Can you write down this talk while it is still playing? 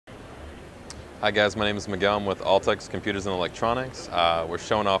Hi guys, my name is Miguel. I'm with Altex Computers and Electronics. We're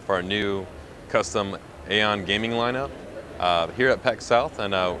showing off our new custom AION gaming lineup here at PAX South,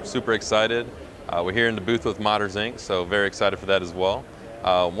 and we're super excited. We're here in the booth with Modders Inc., so very excited for that as well.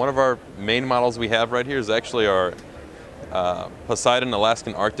 One of our main models we have right here is actually our Poseidon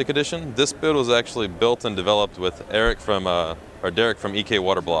Alaskan Arctic Edition. This build was actually built and developed with Derek from EK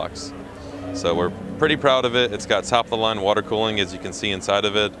Water Blocks. So we're pretty proud of it. It's got top-of-the-line water cooling, as you can see inside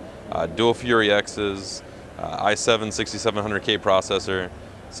of it. Dual Fury X's, i7 6700K processor,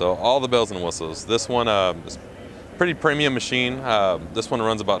 so all the bells and whistles. This one is a pretty premium machine. This one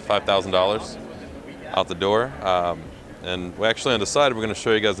runs about $5,000 out the door. And we actually on the side, we're going to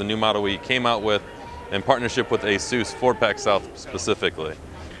show you guys the new model we came out with in partnership with ASUS for PAX South specifically.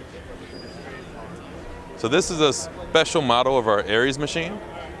 So this is a special model of our Aries machine.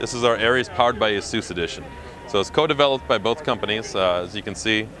 This is our Aries powered by ASUS edition. So it's co-developed by both companies, as you can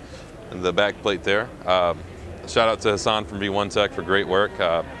see in the back plate there. Shout out to Hassan from V1 Tech for great work.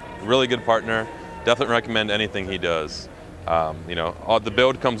 Really good partner. Definitely recommend anything he does. The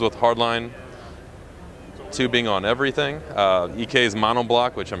build comes with hardline tubing on everything. EK's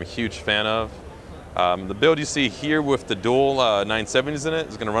monoblock, which I'm a huge fan of. The build you see here with the dual 970s in it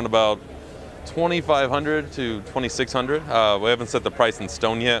is going to run about $2,500 to $2,600. We haven't set the price in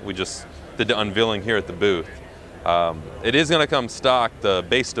stone yet. We just did the unveiling here at the booth. It is going to come stock, the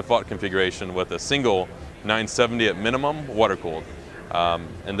base default configuration, with a single 970 at minimum, water cooled.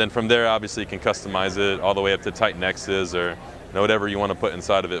 And then from there, obviously, you can customize it all the way up to Titan X's or whatever you want to put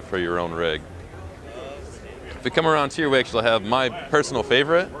inside of it for your own rig. If we come around here, we actually have my personal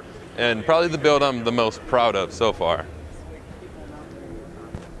favorite and probably the build I'm the most proud of so far.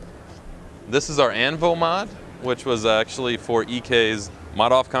 This is our Anvil mod, which was actually for EK's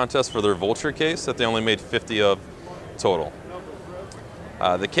mod-off contest for their Vulture case that they only made 50 of total.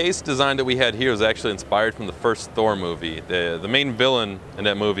 The case design that we had here was actually inspired from the first Thor movie. The main villain in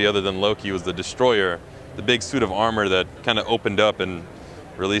that movie, other than Loki, was the Destroyer, the big suit of armor that kind of opened up and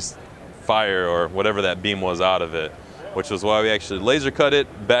released fire or whatever that beam was out of it, which was why we actually laser cut it,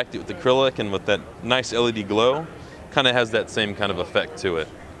 backed it with acrylic, and with that nice LED glow, kind of has that same kind of effect to it.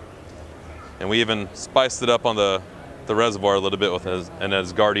 And we even spiced it up on the reservoir a little bit with an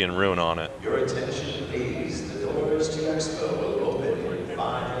Asgardian rune on it. Your attention please, the doors to Expo will open in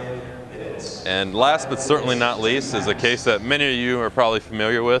 5 minutes. And last but certainly not least is a case that many of you are probably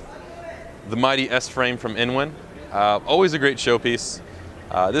familiar with, the mighty S-frame from Inwin. Always a great showpiece.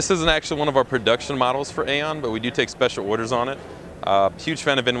 This isn't actually one of our production models for AION, but we do take special orders on it. Huge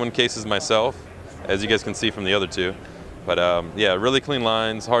fan of Inwin cases myself, as you guys can see from the other two. But yeah, really clean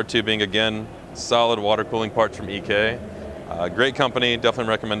lines, hard tubing, again, solid water cooling parts from EK. Great company, definitely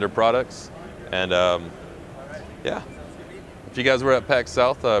recommend their products. And yeah, if you guys were at PAX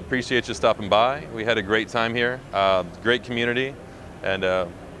South, appreciate you stopping by. We had a great time here, great community, and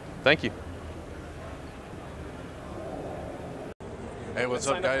thank you. Hey, what's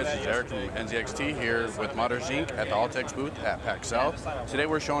up guys? It's Eric from NZXT here with Modders Inc. at the Altex booth at PAX South. Today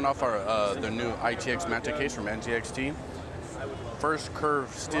we're showing off our the new ITX Manta case from NZXT. First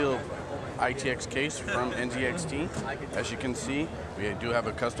curved steel ITX case from NZXT. As you can see, we do have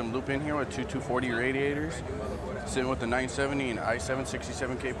a custom loop in here with two 240 radiators, sitting with the 970 and i7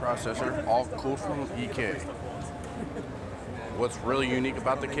 67K processor, all cooled from EK. What's really unique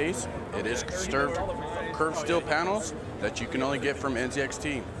about the case, it is curved steel panels that you can only get from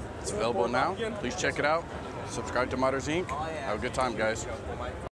NZXT. It's available now. Please check it out. Subscribe to Modders Inc. Have a good time, guys.